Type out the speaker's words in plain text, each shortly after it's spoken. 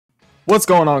What's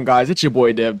going on, guys? It's your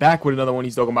boy Dev, back with another one of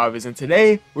these Dokkan videos, and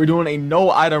today we're doing a no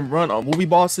item run on movie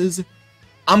bosses.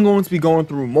 I'm going to be going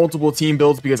through multiple team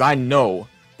builds because I know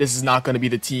this is not going to be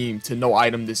the team to no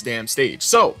item this damn stage.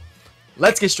 So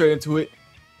let's get straight into it.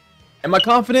 Am I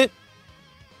confident?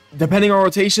 Depending on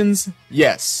rotations,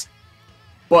 yes.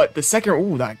 But the second,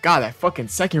 ooh, that fucking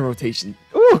second rotation,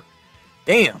 ooh,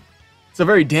 damn. It's a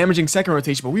very damaging second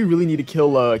rotation, but we really need to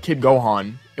kill Kid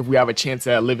Gohan if we have a chance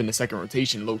to live in the second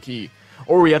rotation, low key.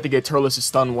 Or we have to get Turles to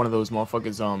stun one of those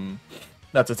motherfuckers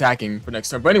that's attacking for next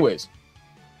turn. But anyways,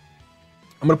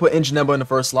 I'm gonna put Ingenemba in the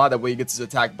first slot, that way he gets his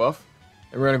attack buff.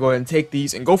 And we're gonna go ahead and take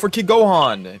these and go for Kid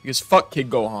Gohan, because fuck Kid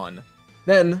Gohan.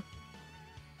 Then,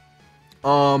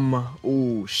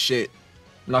 ooh, shit.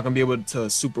 I'm not gonna be able to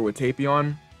super with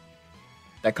Tapion.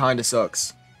 That kinda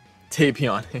sucks.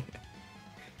 Tapion.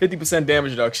 50%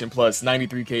 damage reduction plus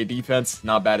 93k defense,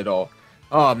 not bad at all.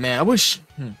 Oh man, I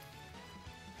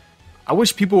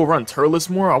wish people would run Turles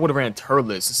more. I would have ran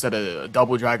Turles instead of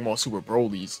double Dragon Ball Super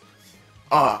Broly's.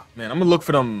 Ah man, I'm gonna look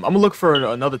for them. I'm gonna look for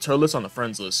another Turles on the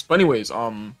friends list. But anyways,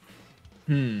 let's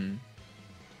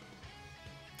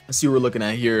see what we're looking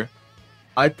at here.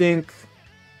 I guess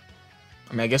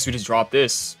we just drop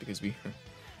this because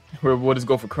we'll just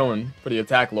go for Krillin for the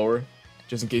attack lower,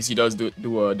 just in case he does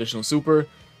do additional super.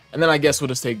 And then I guess we'll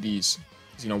just take these,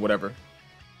 you know, whatever.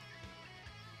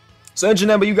 So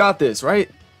Ingenemba, you got this,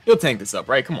 right? You'll tank this up,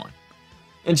 right? Come on.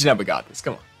 Ingenemba got this,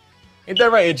 come on. Ain't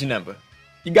that right, Ingenemba?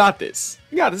 You got this.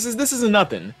 You got this. This isn't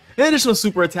nothing. An additional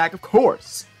super attack, of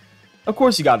course. Of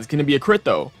course you got this. Can it be a crit,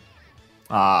 though?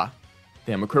 Ah,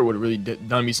 damn, a crit would have really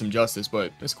done me some justice,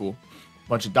 but that's cool.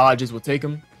 Bunch of dodges, we'll take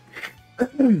them.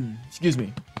 Excuse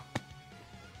me.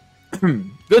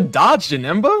 Good dodge,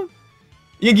 Janemba.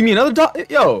 You gonna give me another dodge?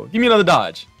 Yo, give me another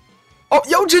dodge. Oh,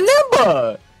 yo,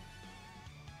 Janemba!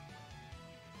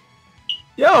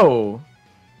 Yo,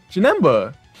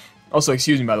 Janemba. Also,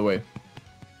 excuse me, by the way.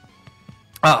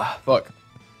 Ah, fuck.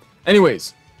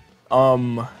 Anyways,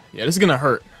 yeah, this is gonna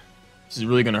hurt. This is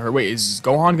really gonna hurt. Wait, is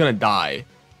Gohan gonna die?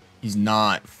 He's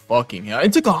not. Fucking hell.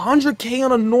 It took 100k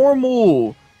on a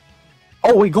normal.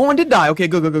 Oh, wait, Gohan did die. Okay,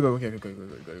 good. Okay,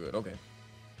 good. Okay.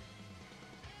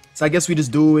 So I guess we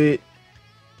just do it.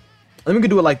 Then we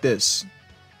could do it like this.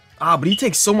 Ah, but he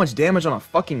takes so much damage on a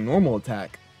fucking normal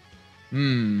attack.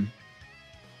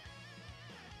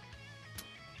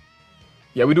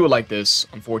 Yeah, we do it like this,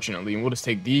 unfortunately. And we'll just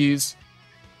take these.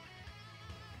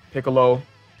 Piccolo.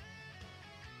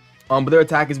 But their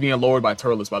attack is being lowered by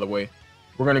Turles, by the way.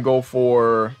 We're gonna go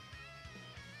for...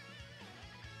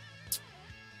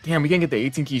 Damn, we can't get the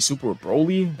 18 key super with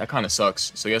Broly? That kind of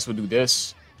sucks. So yes, we'll do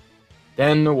this.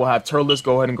 Then we'll have Turles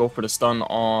go ahead and go for the stun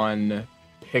on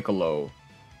Piccolo.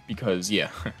 Because, yeah.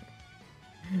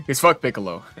 Because fuck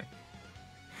Piccolo.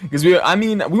 Because we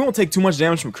won't take too much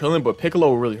damage from Krillin, but Piccolo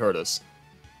will really hurt us.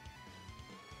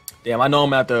 Damn, I know I'm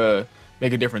gonna have to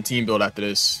make a different team build after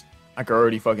this. I can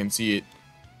already fucking see it.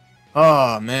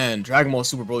 Oh man, Dragon Ball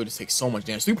Super Broly just takes so much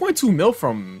damage. 3.2 mil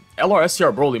from LR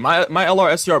STR Broly. My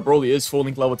LR STR Broly is full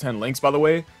link level 10 links, by the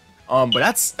way. But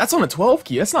that's on a 12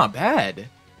 key. That's not bad.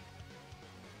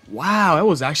 Wow, that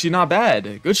was actually not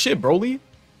bad. Good shit, Broly.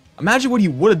 Imagine what he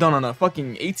would have done on a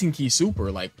fucking 18 key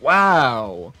super. Like,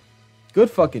 wow. Good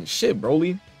fucking shit,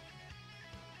 Broly.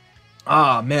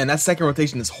 Ah, man, that second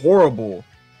rotation is horrible.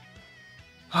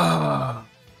 Ah,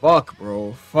 fuck,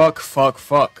 bro. Fuck.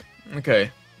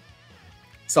 Okay.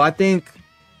 So I think,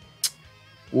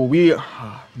 well,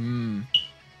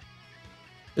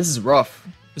 this is rough.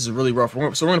 This is really rough. So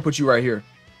we're gonna put you right here.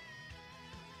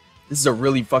 This is a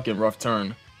really fucking rough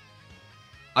turn.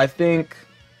 I think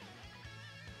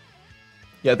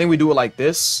we do it like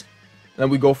this, and then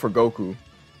we go for Goku.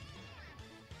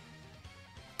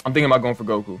 I'm thinking about going for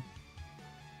Goku.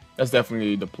 That's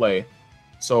definitely the play.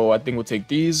 So I think we'll take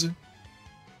these.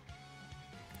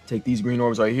 Take these green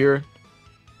orbs right here.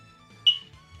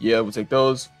 Yeah, we'll take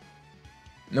those.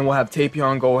 And then we'll have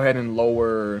Tapion go ahead and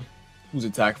lower whose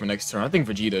attack for next turn. I think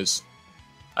Vegeta's.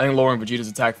 I think lowering Vegeta's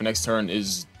attack for next turn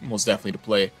is most definitely the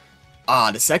play.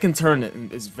 Ah, the second turn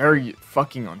is very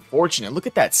fucking unfortunate. Look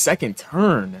at that second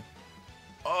turn.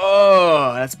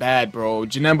 Oh, that's bad, bro.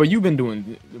 Janemba, you've been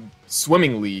doing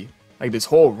swimmingly like this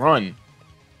whole run.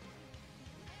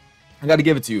 I gotta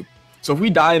give it to you. So if we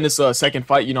die in this second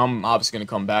fight, you know, I'm obviously gonna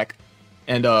come back.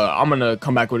 And I'm gonna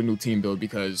come back with a new team build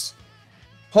because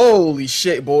holy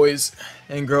shit, boys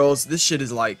and girls, this shit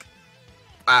is like,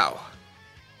 wow.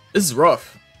 This is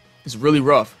rough. It's really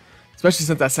rough. Especially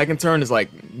since that second turn is like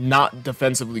not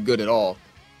defensively good at all.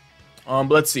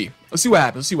 But let's see. Let's see what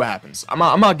happens.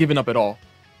 I'm not giving up at all.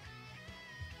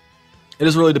 It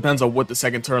just really depends on what the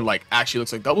second turn like actually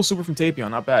looks like. Double super from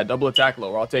Tapion, not bad. Double attack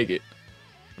lower, I'll take it.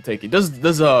 I'll take it.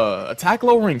 Does attack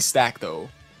lowering stack though?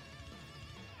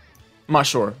 I'm not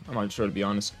sure. I'm not sure to be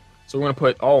honest. So we're gonna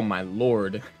put. Oh my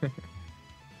lord.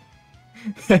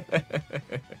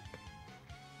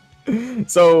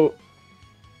 So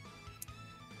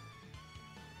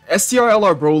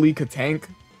STR/LR Broly could tank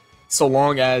so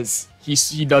long as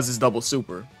he does his double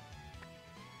super.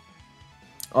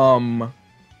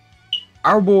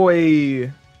 Our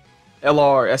boy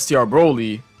LR STR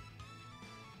Broly,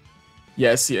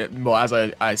 yes, yeah, well, as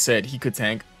I said, he could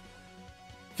tank.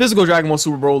 Physical Dragon Ball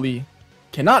Super Broly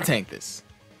cannot tank this.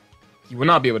 He will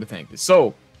not be able to tank this.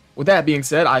 So, with that being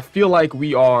said, I feel like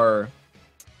we are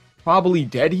probably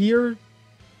dead here.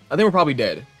 I think we're probably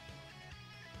dead.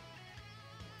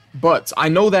 But I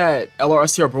know that LR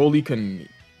STR Broly can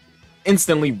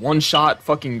instantly one-shot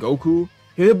fucking Goku.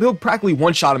 He'll practically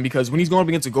one-shot him because when he's going up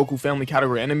against a Goku family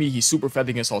category enemy, he's super fed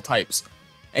against all types.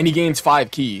 And he gains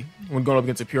 5 ki when going up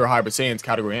against a pure Hybrid Saiyans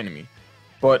category enemy.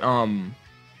 But,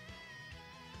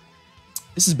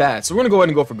 this is bad. So we're going to go ahead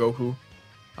and go for Goku.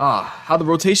 How the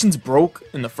rotations broke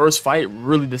in the first fight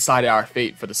really decided our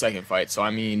fate for the second fight. So,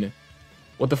 I mean,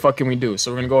 what the fuck can we do?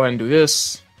 So we're going to go ahead and do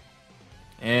this.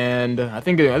 And I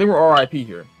think we're RIP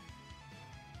here.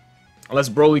 Unless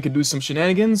Broly could do some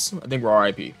shenanigans, I think we're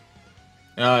RIP.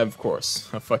 Of course.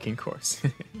 Of fucking course.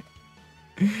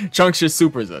 Trunks just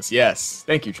supers us. Yes.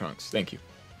 Thank you, Trunks. Thank you.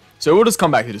 So we'll just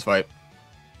come back to this fight.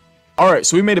 Alright,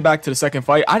 so we made it back to the second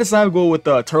fight. I decided to go with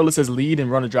Turles as lead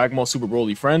and run a Dragon Ball Super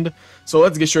Broly friend. So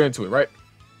let's get straight into it, right?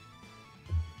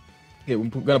 Okay, we're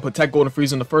gonna put Tech Golden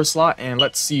Frieza in the first slot, and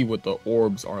let's see what the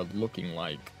orbs are looking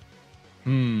like.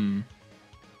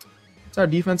 What's our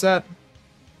defense at?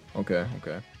 Okay,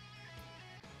 okay.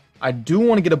 I do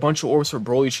want to get a bunch of orbs for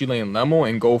Broly, Chile, and Lemo,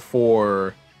 and go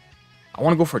for... I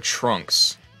want to go for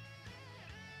Trunks.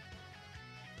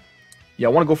 Yeah,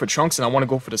 I want to go for Trunks, and I want to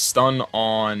go for the stun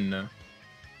on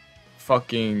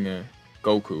fucking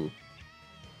Goku.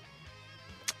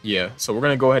 Yeah, so we're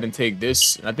going to go ahead and take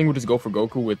this. And I think we'll just go for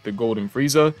Goku with the Golden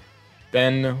Frieza.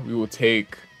 Then we will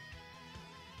take...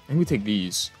 I think we take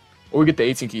these. Or we get the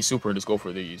 18 key super and just go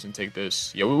for these and take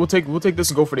this. Yeah, we'll take this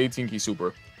and go for the 18 key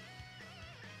super.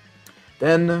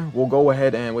 Then we'll go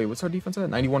ahead and... Wait, what's our defense at?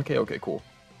 91k? Okay, cool.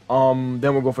 Then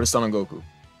we'll go for the stun on Goku.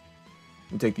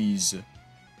 We'll take these...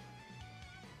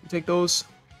 take those.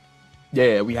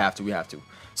 Yeah, we have to.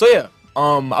 So yeah,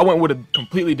 I went with a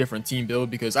completely different team build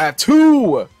because I have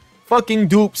 2 fucking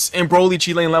dupes in Broly,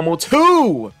 Chile, and Lemo.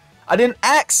 2! I didn't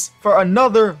ask for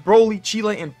another Broly,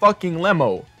 Chile, and fucking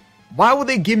Lemo. Why would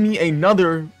they give me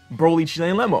another Broly, Chile,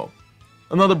 and Lemo?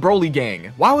 Another Broly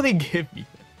gang. Why would they give me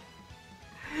that?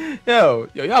 Yo,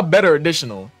 y'all better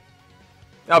additional.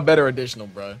 Y'all better additional,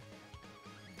 bruh.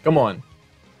 Come on.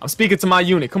 I'm speaking to my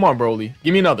unit. Come on, Broly.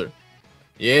 Give me another.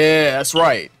 Yeah, that's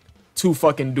right. 2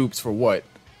 fucking dupes for what?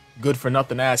 Good for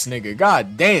nothing ass nigga.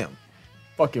 God damn.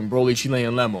 Fucking Broly, Chile,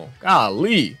 and Lemo.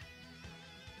 Golly.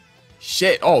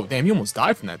 Shit. Oh, damn. He almost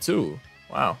died from that, too.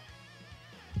 Wow.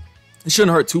 It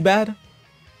shouldn't hurt too bad.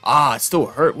 Ah, it still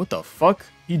hurt. What the fuck?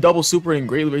 He double super and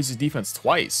greatly raised his defense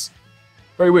twice.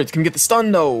 Very weird. Can we get the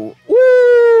stun, though?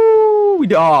 Woo!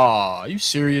 Are you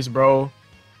serious, bro?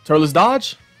 Turles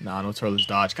dodge? Nah, no Turles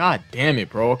dodge. God damn it,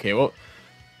 bro. Okay, well...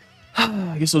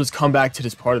 I guess we'll just come back to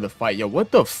this part of the fight. Yo,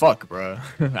 what the fuck, bro?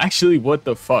 Actually, what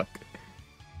the fuck?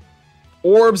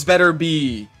 Orbs better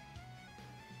be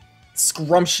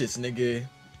scrumptious, nigga.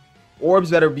 Orbs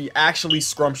better be actually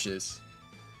scrumptious.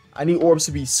 I need orbs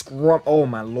to be Oh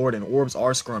my lord, and orbs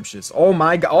are scrumptious. Oh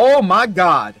my god. Oh my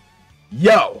god.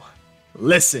 Yo,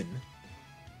 listen.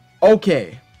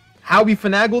 Okay, how we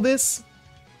finagle this?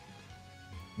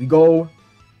 We go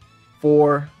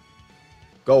for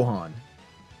Gohan.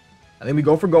 I think we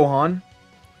go for Gohan.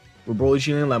 We're Broly,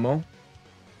 Chile, and Lemo.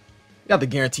 Got the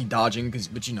guaranteed dodging,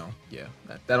 but you know, yeah,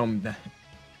 that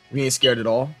we ain't scared at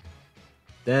all.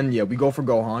 Then yeah, we go for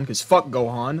Gohan, cause fuck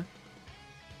Gohan.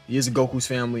 He is a Goku's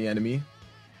family enemy.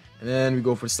 And then we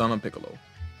go for stun on Piccolo.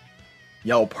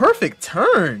 Yo, perfect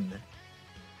turn.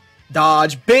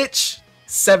 Dodge, bitch.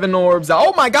 7 orbs.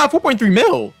 Oh my god, 4.3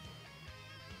 mil.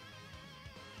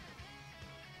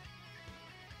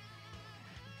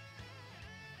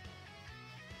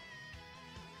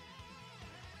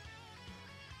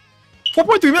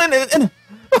 $4.3 million and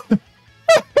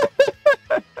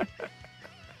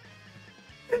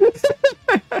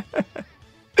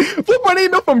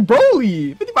 4.8 mil from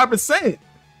Broly. 55%.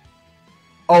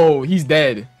 Oh, he's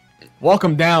dead. Walk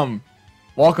him down.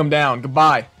 Walk him down.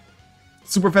 Goodbye.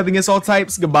 Super fed against all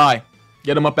types. Goodbye.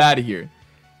 Get him up out of here.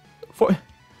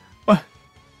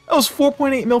 That was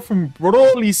 4.8 mil from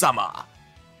Broly-sama.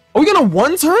 Are we gonna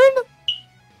one turn?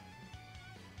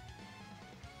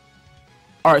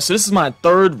 Alright, so this is my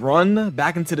third run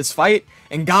back into this fight.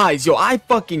 And guys, yo, I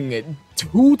fucking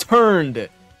two-turned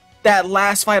that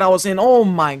last fight I was in. Oh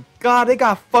my god, they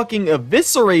got fucking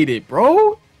eviscerated,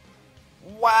 bro.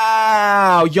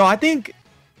 Wow. Yo, I think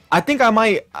I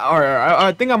might,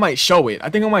 I think I might show it.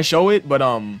 But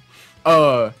alright,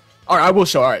 I will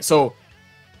show. Alright, so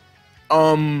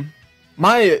I'm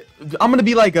gonna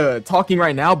be like talking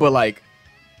right now, but like,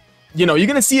 you know, you're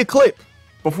gonna see a clip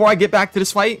before I get back to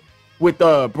this fight with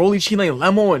Broly, Chile, and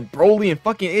Lemo, and Broly and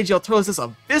fucking AGL Turles just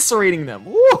eviscerating them.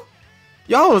 Woo!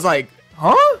 Y'all was like,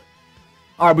 huh?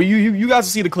 Alright, but you guys will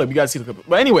see the clip.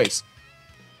 But anyways.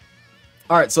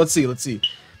 Alright, so let's see.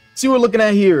 See what we're looking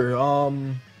at here.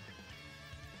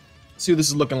 See what this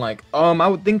is looking like. I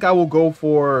would think I will go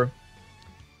for,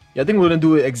 yeah, I think we're gonna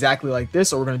do it exactly like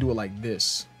this, or we're gonna do it like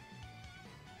this.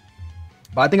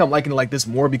 But I think I'm liking it like this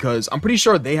more because I'm pretty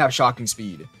sure they have shocking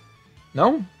speed.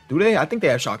 No? Do they? I think they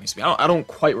have shocking speed. I don't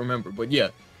quite remember, but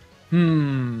yeah.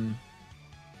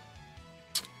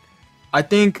 I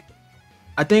think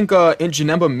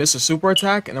Janemba miss a super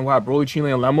attack, and then we'll have Broly,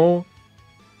 Chile, and Lemo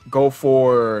go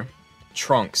for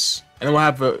Trunks. And then we'll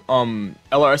have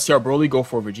LRSTR Broly go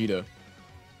for Vegeta.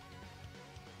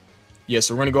 Yeah,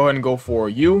 so we're gonna go ahead and go for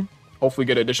you. Hopefully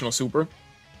get additional super.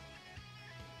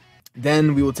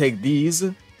 Then we will take these.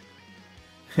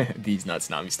 These nuts,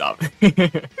 not me, stop.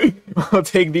 We'll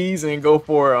take these and go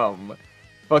for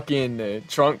fucking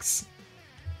Trunks.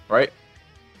 Right?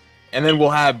 And then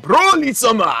we'll have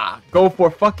Broly-sama go for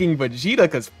fucking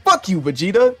Vegeta, cause fuck you,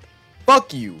 Vegeta.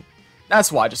 Fuck you. That's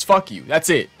why, just fuck you. That's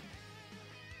it.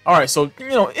 Alright, so, you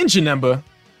know, in Janemba,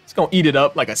 he's gonna eat it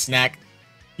up like a snack.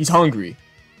 He's hungry.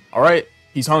 Alright?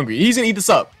 He's hungry. He's gonna eat this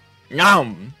up.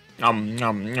 Yum. Yum,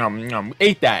 yum, yum, yum.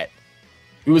 Ate that.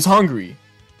 He was hungry.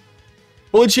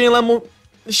 Bullet Chain Lemo,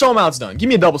 show him how it's done. Give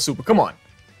me a double super. Come on.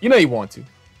 You know you want to.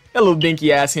 That little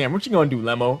dinky ass hammer. What you gonna do,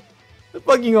 Lemo? The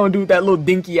fuck you gonna do with that little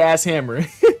dinky ass hammer?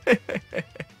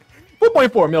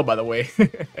 4.4 mil, by the way.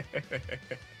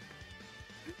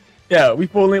 Yeah, we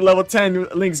full link level 10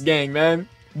 links gang, man.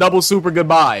 Double super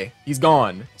goodbye. He's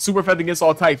gone. Super effective against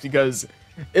all types because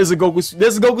there's a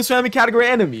Goku's family category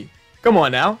enemy. Come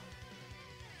on now.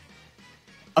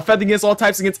 Effective against all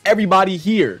types against everybody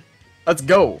here. Let's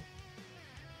go.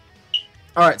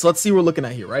 Alright, so let's see what we're looking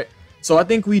at here, right? So I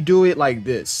think we do it like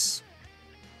this.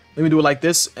 Let me do it like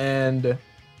this, and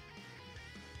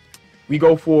we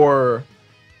go for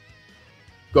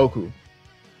Goku.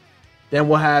 Then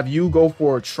we'll have you go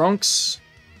for Trunks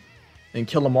and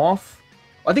kill him off.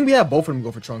 I think we have both of them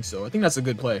go for Trunks, though. I think that's a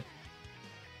good play.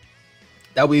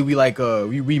 That way we like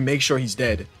we make sure he's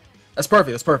dead. That's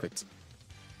perfect. That's perfect.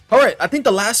 All right, I think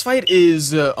the last fight is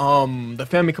the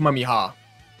Family Kamehameha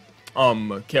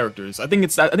characters. I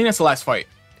think that's the last fight.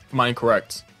 If I'm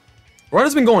incorrect. The run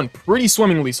has been going pretty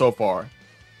swimmingly so far.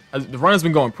 The run has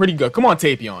been going pretty good. Come on,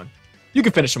 Tapion. You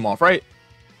can finish him off, right?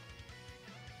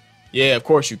 Yeah, of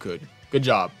course you could. Good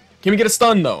job. Can we get a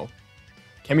stun, though?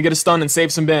 Can we get a stun and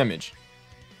save some damage?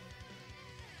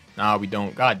 Nah, we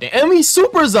don't. God damn. And he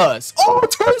supers us! Oh,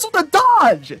 turns with a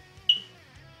dodge!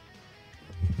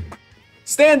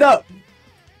 Stand up!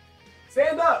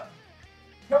 Stand up!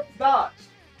 Dodge!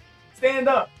 Stand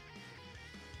up!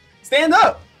 Stand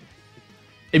up!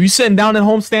 If you're sitting down at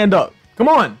home, stand up. Come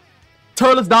on.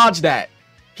 Turles dodged that.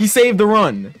 He saved the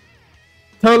run.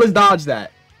 Turles dodged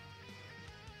that.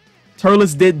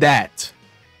 Turles did that.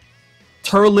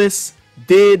 Turles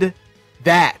did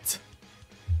that.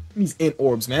 These int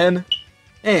orbs, man.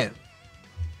 Man.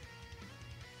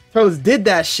 Turles did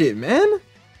that shit, man.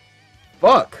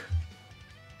 Fuck.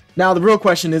 Now, the real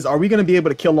question is, are we going to be able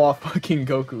to kill off fucking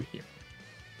Goku here?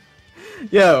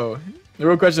 Yo. The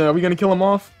real question, are we going to kill him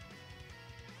off?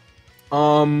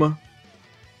 Do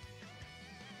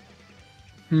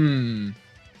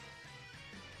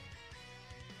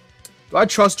I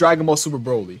trust Dragon Ball Super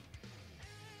Broly?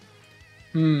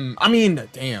 I mean,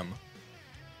 damn.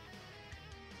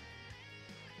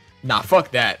 Nah,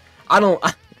 fuck that. I don't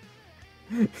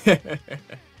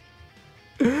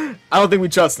think we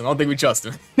trust him.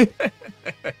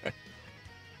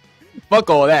 Fuck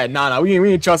all that. Nah, we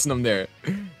ain't trusting him there.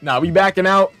 Nah, we backing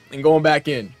out and going back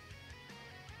in.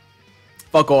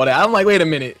 Fuck all that. I'm like, wait a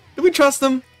minute. Do we trust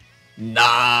him?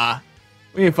 Nah.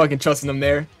 We ain't fucking trusting him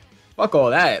there. Fuck all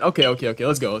that. Okay.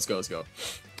 Let's go.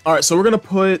 Alright, so we're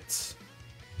gonna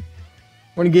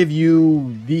give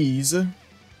you these. Let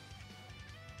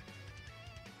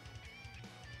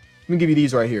me give you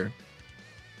these right here.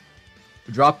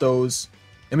 We drop those.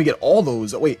 And we get all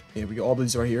those. Oh, wait. Yeah, we get all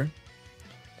these right here.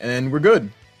 And then we're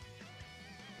good.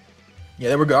 Yeah,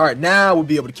 then we're good. Alright, now we'll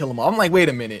be able to kill him off. I'm like, wait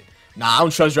a minute. Nah, I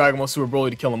don't trust Dragon Ball Super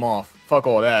Broly to kill him off. Fuck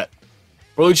all that.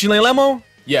 Broly Chile Lemo?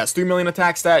 Yes, 3 million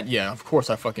attack stat? Yeah, of course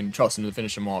I fucking trust him to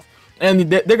finish him off. And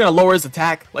they're gonna lower his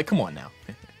attack? Like, come on now.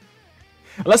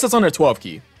 Unless that's on their 12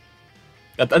 key.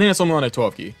 I think that's only on their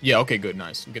 12 key. Yeah, okay, good,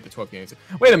 nice. We'll get the 12 key.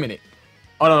 Wait a minute.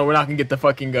 Oh, no, we're not gonna get the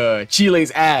fucking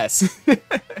Chile's ass.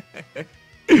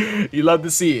 You love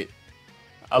to see it.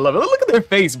 I love it. Look at their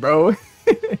face, bro.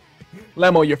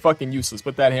 Lemo, you're fucking useless.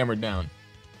 Put that hammer down.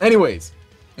 Anyways.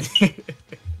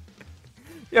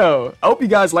 Yo, I hope you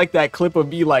guys like that clip of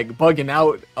me, like, bugging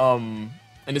out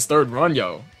in this third run,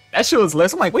 yo. That shit was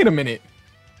less. I'm like, wait a minute.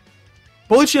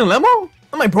 Bullet and Lemo?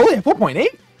 I'm like, Broly at 4.8? I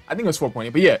think it was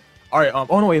 4.8, but yeah. Alright,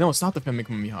 oh no, wait, no, it's not the Femme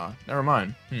Kamehameha. Never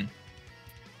mind.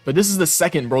 But this is the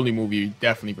second Broly movie,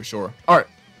 definitely, for sure. Alright.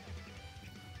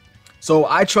 So,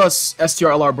 I trust STR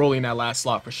LR Broly in that last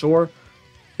slot for sure.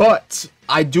 But,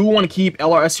 I do want to keep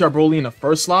LR STR Broly in the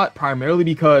first slot, primarily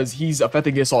because he's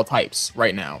affecting against all types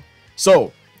right now.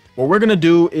 So, what we're going to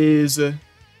do is...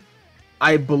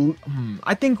 I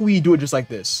think we do it just like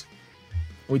this.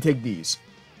 We take these.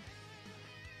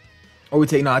 Or we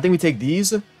take... No, I think we take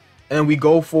these. And then we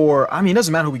go for... I mean, it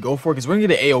doesn't matter who we go for, because we're going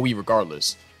to get an AoE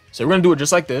regardless. So, we're going to do it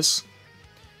just like this.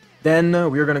 Then,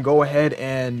 we're going to go ahead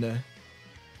and...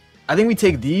 I think we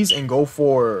take these and go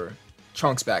for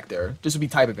Trunks back there. This would be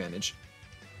type advantage.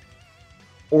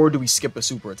 Or do we skip a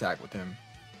super attack with him?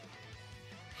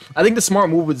 I think the smart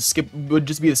move would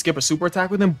just be to skip a super attack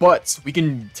with him, but we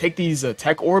can take these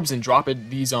tech orbs and drop it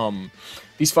these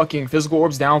fucking physical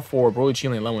orbs down for Broly,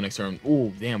 Chile, and Lemo next turn.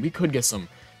 Ooh, damn, we could get some.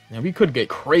 Man, we could get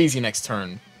crazy next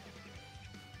turn.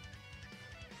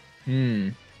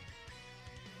 I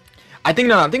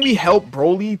think we help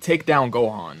Broly take down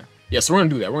Gohan. Yeah, so we're gonna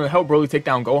do that. We're gonna help Broly take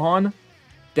down Gohan.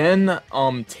 Then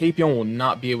Tapion will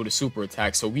not be able to super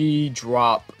attack, so we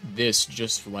drop this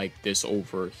just like this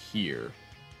over here.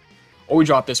 Or we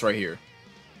drop this right here.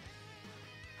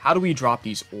 How do we drop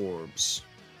these orbs?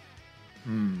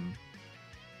 Will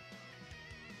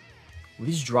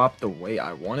these drop the way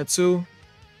I want it to?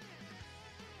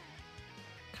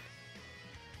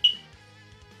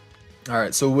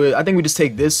 Alright, so I think we just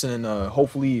take this and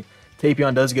hopefully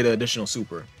Tapion does get an additional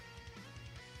super.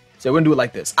 So we're gonna do it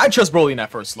like this. I trust Broly in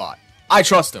that first slot. I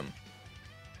trust him.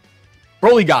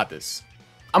 Broly got this.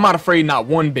 I'm not afraid, not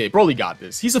one bit. Broly got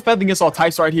this. He's affecting against all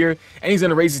types right here, and he's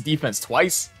gonna raise his defense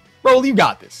twice. Broly, you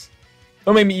got this.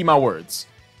 Don't make me eat my words.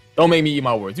 Don't make me eat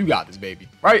my words. You got this, baby.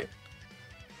 Right?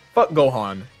 Fuck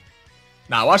Gohan.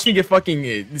 Nah, watch me get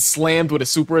fucking slammed with a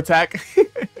super attack.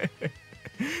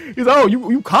 He's like, oh,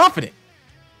 you confident.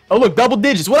 Oh, look, double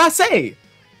digits. What'd I say?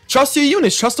 Trust your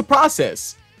units. Trust the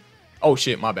process. Oh,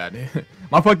 shit, my bad.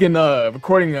 My fucking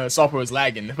recording software was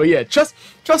lagging. But yeah, trust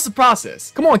the process.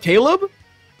 Come on, Caleb.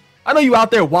 I know you out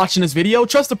there watching this video.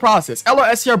 Trust the process.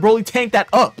 LR STR Broly tanked that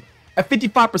up at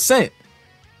 55%.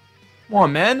 Come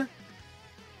on, man.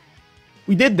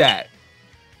 We did that.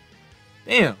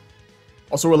 Damn.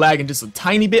 Also, we're lagging just a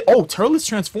tiny bit. Oh, Turles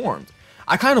transformed.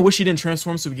 I kind of wish he didn't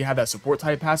transform so we could have that support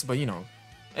type pass, but you know,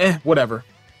 whatever.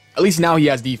 At least now he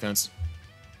has defense.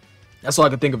 That's all I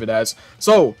can think of it as.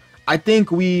 So, I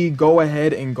think we go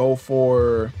ahead and go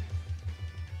for...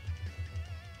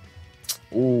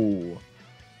 Ooh.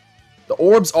 The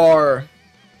orbs are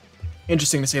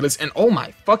interesting to say this. And oh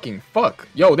my fucking fuck.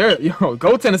 Yo,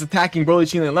 Goten is attacking Broly,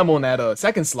 Chile, and Lemo in that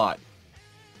second slot.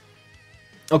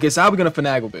 Okay, so how are we going to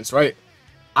finagle this, right?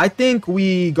 I think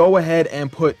we go ahead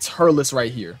and put Turles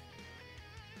right here.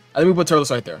 I think we put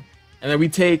Turles right there. And then we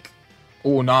take...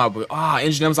 Oh, nah, but...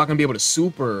 Engine M's not going to be able to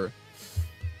super.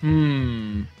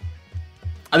 I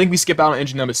think we skip out on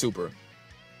Engine M's super.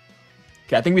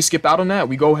 Okay, I think we skip out on that.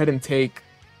 We go ahead and take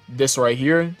this right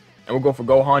here. And we'll go for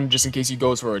Gohan just in case he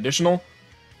goes for additional.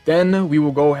 Then we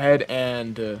will go ahead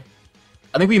and...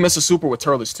 I think we miss a super with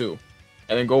Turles too.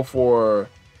 And then go for...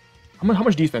 How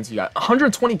much defense you got?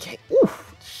 120k. Oof.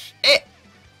 Shit.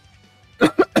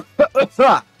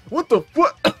 What the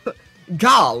fuck?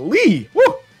 Golly.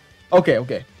 Woo.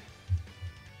 Okay.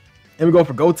 And we go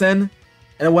for Goten. And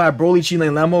then we'll have Broly, Chile,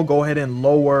 and Lemo go ahead and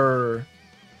lower...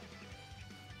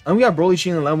 And we got Broly,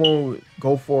 Chile, and Lemo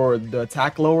go for the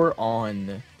attack lower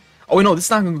on... Oh, wait, no, this is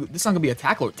not gonna be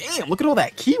attack lower. Damn, look at all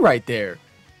that key right there.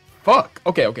 Fuck.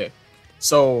 Okay.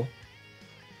 So...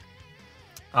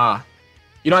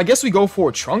 You know, I guess we go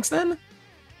for Trunks then?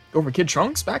 Go for Kid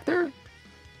Trunks back there?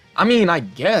 I mean, I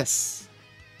guess.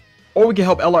 Or we can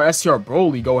help LRSTR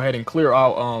Broly go ahead and clear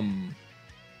out,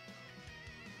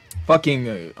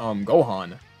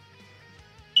 Gohan.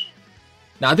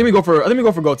 Nah, I think we go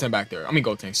for Goten back there. I mean,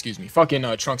 Goten, excuse me. Fucking,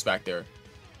 Trunks back there.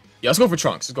 Yeah, let's go for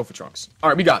Trunks. Let's go for Trunks. All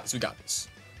right, we got this. We got this.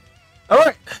 All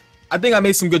right. I think I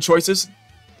made some good choices.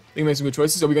 Are we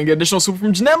gonna get additional super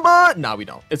from Janemba? Nah, we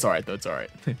don't. It's all right, though. It's all right.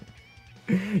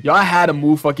 Yo, I had to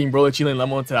move fucking Broly, Chile, and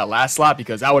Lemon into that last slot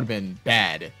because that would have been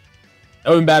bad. That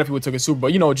would have been bad if he would have took a super.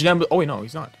 But, you know, Janemba... Oh, wait, no,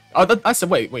 he's not. I said,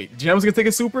 wait. Janemba's gonna take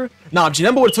a super? Nah, if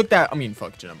Janemba would have took that... I mean,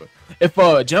 fuck Janemba. If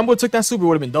Janemba would have took that super, it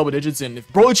would have been double digits. And if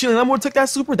Broly, Chile, and Lemon would have took that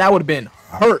super, that would have been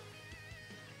hurt.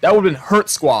 That would have been hurt,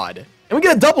 squad. And we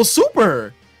get a double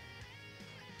super.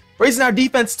 Raising our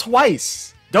defense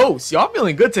twice. Dose. Y'all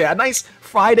feeling good today. A nice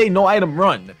Friday no item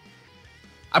run.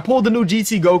 I pulled the new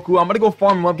GT Goku. I'm gonna go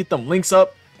farm him up, get them links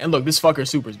up. And look, this fucker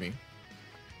supers me.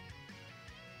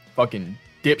 Fucking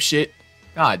dipshit.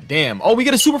 God damn. Oh, we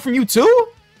get a super from you too?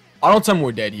 Oh, don't tell me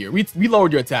we're dead here. We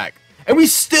lowered your attack. And we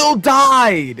still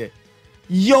died.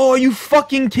 Yo, are you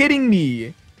fucking kidding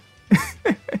me?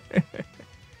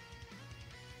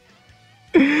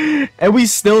 And we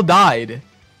still died.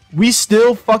 We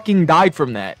still fucking died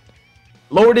from that.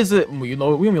 Lowered his... We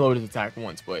only lowered his attack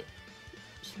once, but...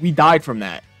 We died from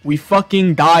that. We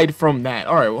fucking died from that.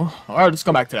 Alright, well... Alright, let's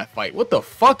come back to that fight. What the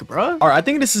fuck, bruh? Alright, I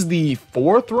think this is the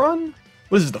 4th run?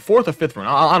 What is this, the 4th or 5th run?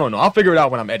 I don't know. I'll figure it out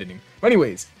when I'm editing. But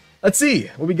anyways, let's see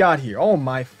what we got here. Oh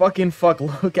my fucking fuck.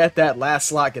 Look at that last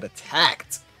slot get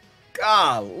attacked.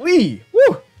 Golly.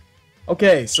 Woo!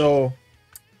 Okay, so...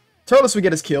 Turles would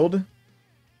get us killed.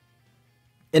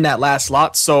 In that last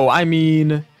slot. So, I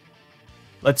mean...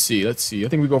 Let's see. I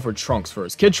think we go for Trunks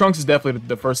first. Kid Trunks is definitely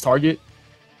the first target.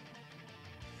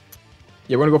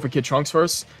 Yeah, we're gonna go for Kid Trunks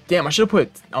first. Damn, I should have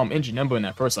put Engine Nemba in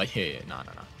that first. Like, yeah, nah.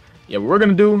 Yeah, what we're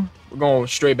gonna do, we're going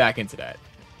straight back into that.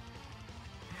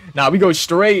 Nah, we go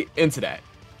straight into that.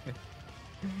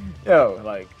 Yo,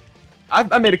 like,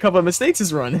 I made a couple of mistakes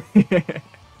this run.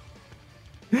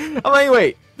 I'm like,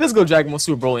 wait, Physical Dragon Ball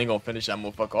Super Broly ain't gonna finish that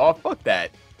motherfucker off. Fuck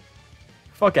that.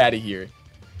 Fuck out of here.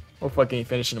 Motherfucker ain't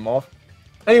finishing him off.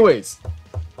 Anyways.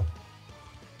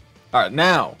 Alright,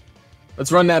 now,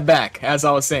 let's run that back, as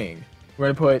I was saying.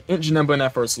 We're going to put Engine Nemba in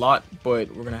that first slot, but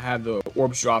we're going to have the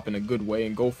orbs drop in a good way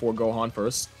and go for Gohan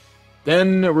first.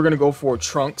 Then we're going to go for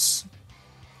Trunks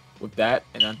with that,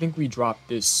 and I think we drop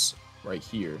this right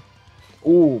here.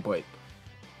 Oh, but,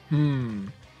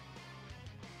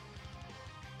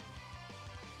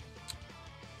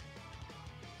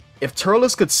 If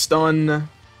Turles could stun...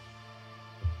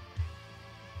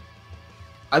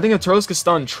 I think if Turles could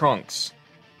stun Trunks,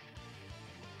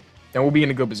 then we'll be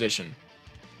in a good position.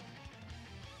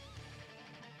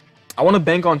 I want to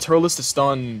bank on Turles to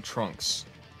stun Trunks.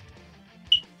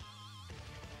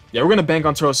 Yeah, we're going to bank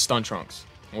on Turles to stun Trunks.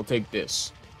 We'll take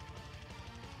this.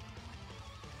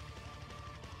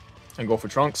 And go for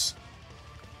Trunks.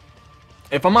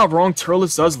 If I'm not wrong,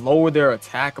 Turles does lower their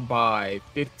attack by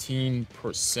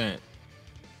 15%.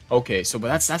 Okay, so but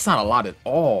that's not a lot at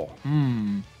all.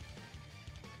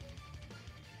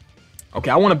 Okay,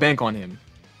 I want to bank on him.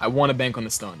 I want to bank on the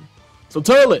stun. So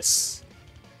Turles,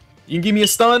 you can give me a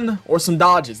stun or some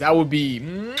dodges. That would be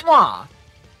mwah,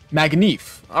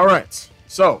 magnif. All right,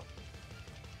 so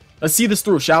let's see this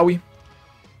through, shall we?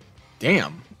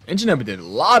 Damn, Engine Nemba did a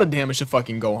lot of damage to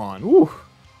fucking Gohan. Ooh,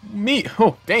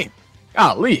 oh damn,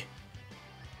 golly.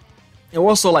 And we're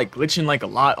also like glitching like a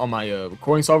lot on my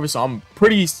recording software, so I'm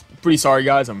pretty sorry,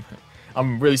 guys. I'm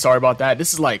really sorry about that.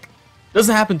 This is like.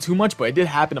 Doesn't happen too much, but it did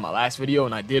happen in my last video,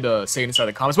 and I did say it inside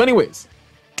the comments. But anyways,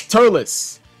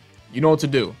 Turles, you know what to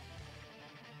do.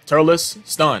 Turles,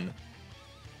 stun.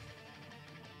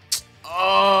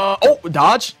 Oh,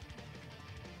 dodge.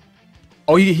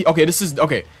 Oh, okay. This is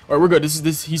okay. All right, we're good.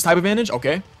 He's type advantage.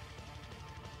 Okay.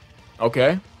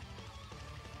 Okay.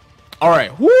 All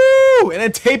right. Woo! And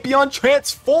then Tapion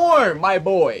transform, my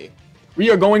boy.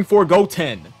 We are going for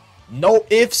Goten. No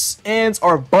ifs, ands,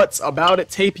 or buts about it.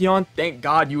 Tapion, thank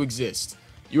God you exist.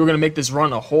 You are going to make this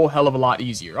run a whole hell of a lot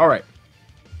easier. Alright.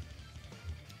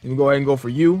 We'll go ahead and go for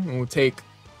you, and we'll take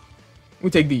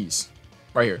these.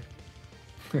 Right here.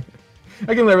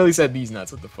 I can literally said these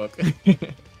nuts. What the fuck?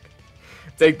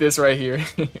 Take this right here.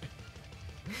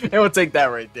 And we'll take that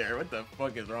right there. What the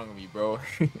fuck is wrong with me, bro?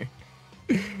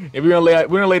 If we're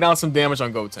gonna lay down some damage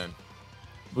on Goten.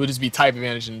 We'll just be type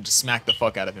advantage and just smack the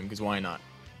fuck out of him, because why not?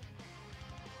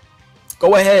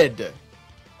 Go ahead,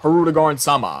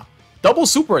 Harudegarn-sama. Double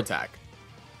super attack.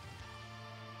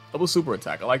 Double super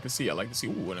attack. I like to see.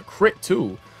 Ooh, and a crit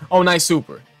too. Oh, nice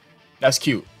super. That's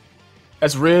cute.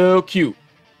 That's real cute.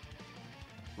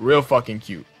 Real fucking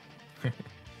cute.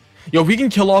 Yo, if we can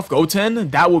kill off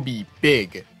Goten, that would be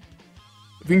big.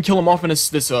 If we can kill him off in this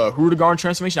Harudegarn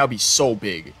transformation, that would be so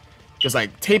big. Because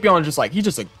like Tapion is just like he's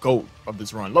just a goat of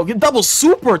this run. Look, get double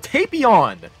super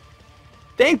Tapion.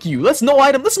 Thank you. Let's no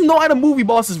item movie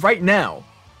bosses right now.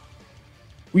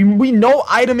 We no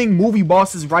iteming movie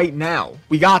bosses right now.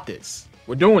 We got this.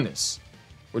 We're doing this.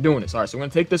 We're doing this. All right, so we're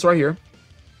gonna take this right here.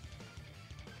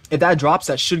 If that drops,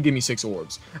 that should give me 6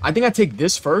 orbs. I think I take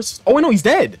this first. Oh wait, no, he's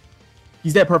dead.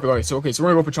 He's dead. Perfect. Okay, so we're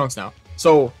gonna go for chunks now.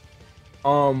 So,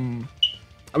 I mean,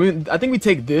 I think we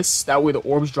take this. That way the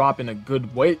orbs drop in a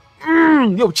good way.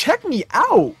 Yo, check me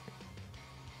out.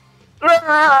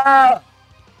 Nah,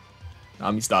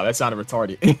 let me stop. That sounded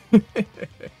retarded.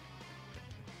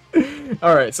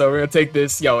 All right, so we're gonna take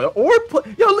this. Yo, the orb.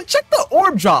 Yo, check the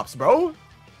orb drops, bro.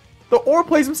 The orb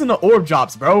placements in the orb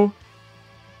drops, bro.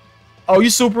 Oh, you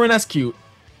supering? That's cute.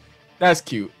 That's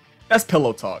cute. That's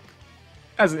pillow talk.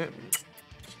 That's it.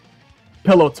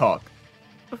 Pillow talk.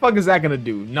 What the fuck is that gonna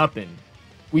do? Nothing.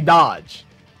 We dodge.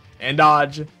 And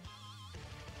dodge.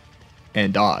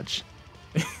 And dodge.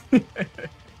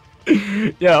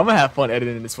 Yeah, I'm gonna have fun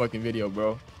editing this fucking video,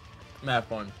 bro. I'm gonna have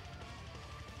fun.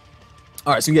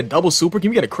 Alright, so we get double super. Can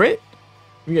we get a crit?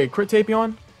 Can we get a crit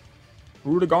Tapion?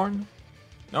 Rudigarn?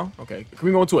 No? Okay. Can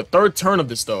we go into a third turn of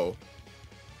this, though?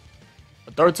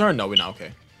 A third turn? No, we're not.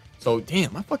 Okay. So,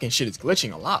 damn, my fucking shit is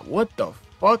glitching a lot. What the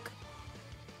fuck?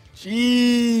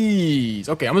 Jeez.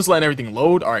 Okay, I'm just letting everything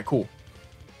load. Alright, cool.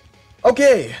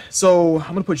 Okay, so I'm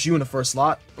gonna put you in the first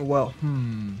slot. Well,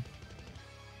 I'm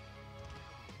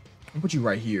gonna put you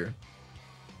right here.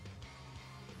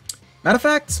 Matter of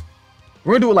fact,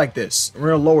 we're gonna do it like this.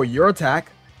 We're gonna lower your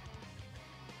attack.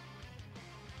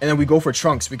 And then we go for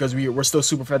Trunks because we're still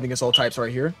super fed against all types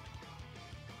right here.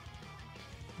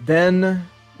 Then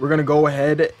we're gonna go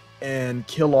ahead and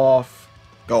kill off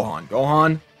Gohan.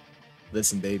 Gohan,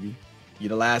 listen, baby. You're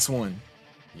the last one.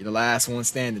 You're the last one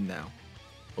standing now.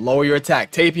 Lower your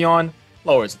attack. Tapion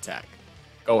lowers attack.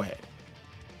 Go ahead.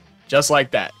 Just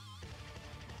like that.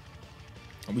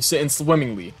 And we sitting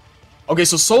swimmingly. Okay,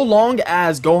 so long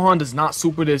as Gohan does not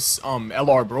super this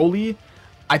LR Broly,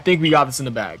 I think we got this in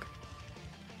the bag.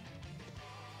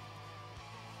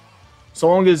 So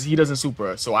long as he doesn't super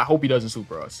us. So I hope he doesn't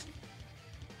super us.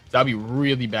 That'd be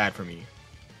really bad for me.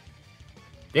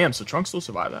 Damn, so Trunks still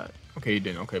survived that. Okay, he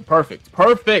didn't. Okay, perfect.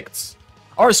 Perfect.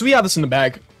 Alright, so we have this in the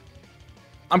bag.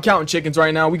 I'm counting chickens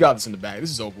right now. We got this in the bag. This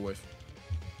is over with.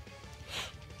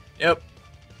 Yep.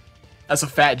 That's a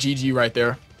fat GG right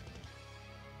there.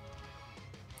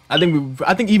 I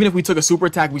think even if we took a super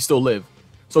attack, we still live.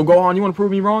 So Gohan, you want to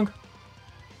prove me wrong?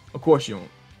 Of course you don't.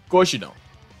 Of course you don't.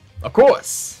 Of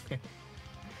course.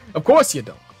 Of course you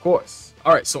don't. Of course.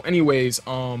 Alright, so anyways,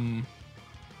 how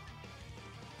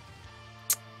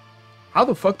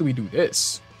the fuck do we do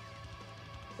this?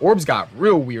 Orbs got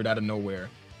real weird out of nowhere.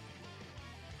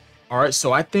 Alright,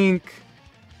 so I think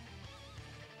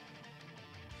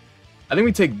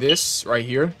we take this right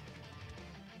here.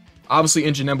 Obviously,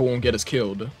 Enginemba won't get us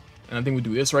killed. And I think we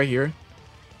do this right here.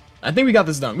 I think we got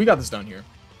this done. We got this done here.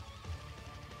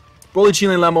 Broly,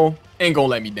 Chile, and Lemo ain't gonna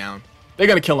let me down. They're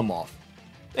gonna kill him off.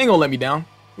 They ain't gonna let me down.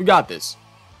 We got this.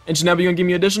 Enginemba, you gonna give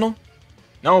me additional?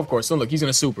 No, of course. So look, he's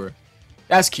gonna super.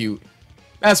 That's cute.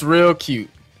 That's real cute.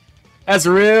 That's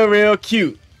real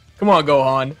cute. Come on,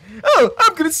 Gohan. Oh,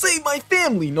 I'm gonna save my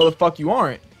family. No, the fuck you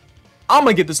aren't. I'm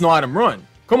gonna get this no item run.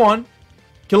 Come on.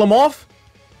 Kill him off.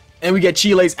 And we get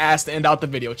Chile's ass to end out the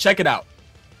video. Check it out.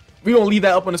 We're gonna leave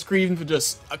that up on the screen for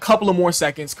just a couple of more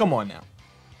seconds. Come on now.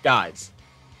 Guys.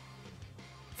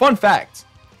 Fun fact.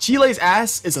 Chile's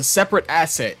ass is a separate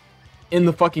asset in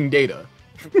the fucking data.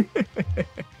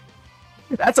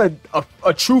 That's a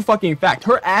true fucking fact.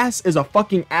 Her ass is a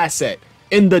fucking asset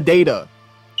in the data.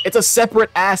 It's a separate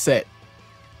asset.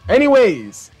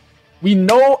 Anyways, we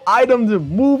know items of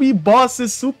movie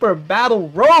bosses super battle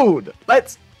road.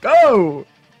 Let's go.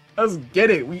 Let's get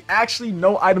it. We actually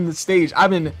know item the stage. I've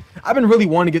been really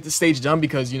wanting to get the stage done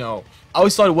because, you know, I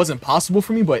always thought it wasn't possible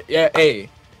for me, but yeah, hey,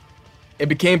 it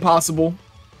became possible.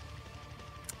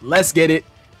 Let's get it.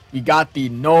 We got the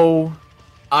no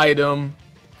item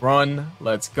run.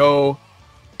 Let's go.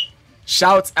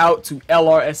 Shouts out to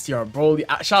LR, STR, Broly.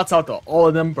 Shouts out to all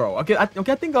of them, bro. Okay, I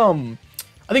think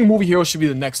Movie Hero should be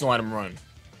the next no item run.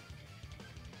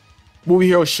 Movie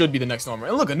Hero should be the next no item run.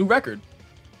 And look, a new record.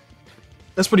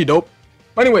 That's pretty dope.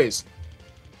 But anyways,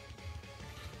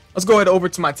 let's go ahead over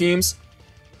to my teams.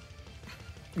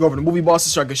 Go over to movie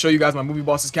bosses so I can show you guys my movie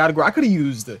bosses category. I could have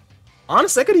used,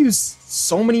 honestly, I could have used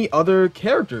so many other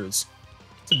characters.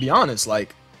 To be honest,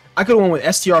 like, I could have went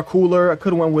with STR Cooler. I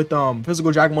could have went with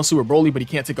Physical Dragon Ball Super Broly, but he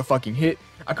can't take a fucking hit.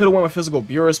 I could have went with Physical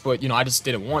Beerus, but, you know, I just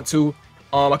didn't want to.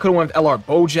 I could have went with LR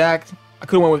Bojack. I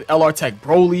could have went with LR Tech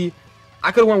Broly.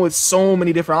 I could have went with so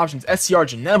many different options. STR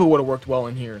Geneva would have worked well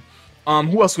in here.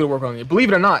 Who else could have worked on here?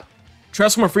 Believe it or not,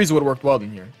 Transformer Frieza would have worked well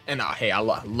in here. And hey, I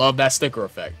love that sticker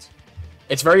effect.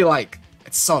 It's very like,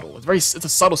 it's subtle. It's a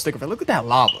subtle sticker effect. Look at that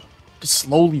lava, just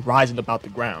slowly rising about the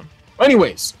ground. But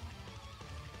anyways,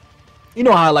 you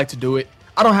know how I like to do it.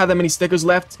 I don't have that many stickers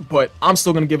left, but I'm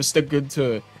still gonna give a sticker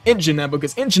to Ingenemba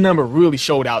because Ingenemba really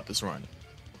showed out this run.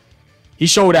 He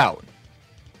showed out.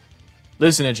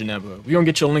 Listen, Ingenemba, we're gonna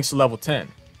get your links to level 10.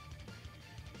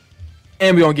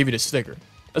 And we're gonna give you the sticker.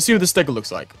 Let's see what the sticker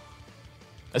looks like.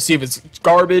 Let's see if it's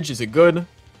garbage. Is it good?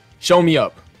 Show me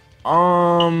up.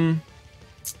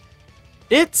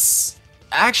 It's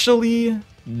actually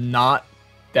not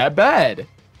that bad.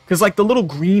 Cause like the little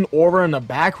green aura in the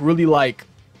back really like,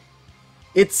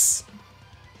 it's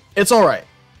alright.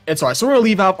 It's alright. So we're gonna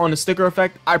leave out on the sticker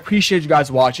effect. I appreciate you guys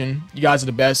watching. You guys are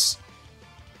the best.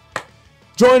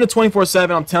 Join the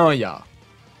 24/7. I'm telling y'all. I'm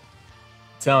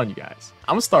telling you guys.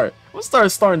 I'm gonna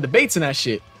start starting debates in that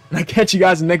shit. And I catch you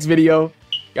guys in the next video.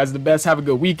 You guys are the best. Have a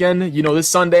good weekend. You know, this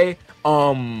Sunday,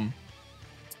 I'm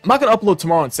not gonna upload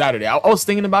tomorrow on Saturday. I was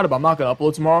thinking about it, but I'm not gonna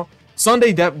upload tomorrow.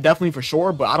 Sunday, definitely for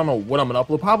sure, but I don't know what I'm gonna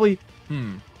upload.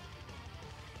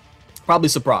 Probably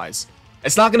surprise.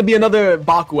 It's not gonna be another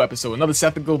Baku episode, another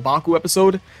Sethical Baku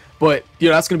episode, but you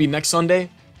know that's gonna be next Sunday.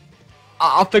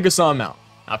 I'll figure something out.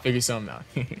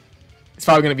 It's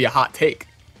probably gonna be a hot take,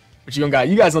 but you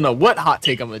guys don't know what hot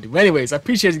take I'm gonna do. Anyways, I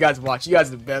appreciate you guys watching. You guys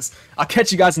are the best. I'll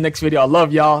catch you guys in the next video. I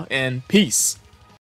love y'all and peace.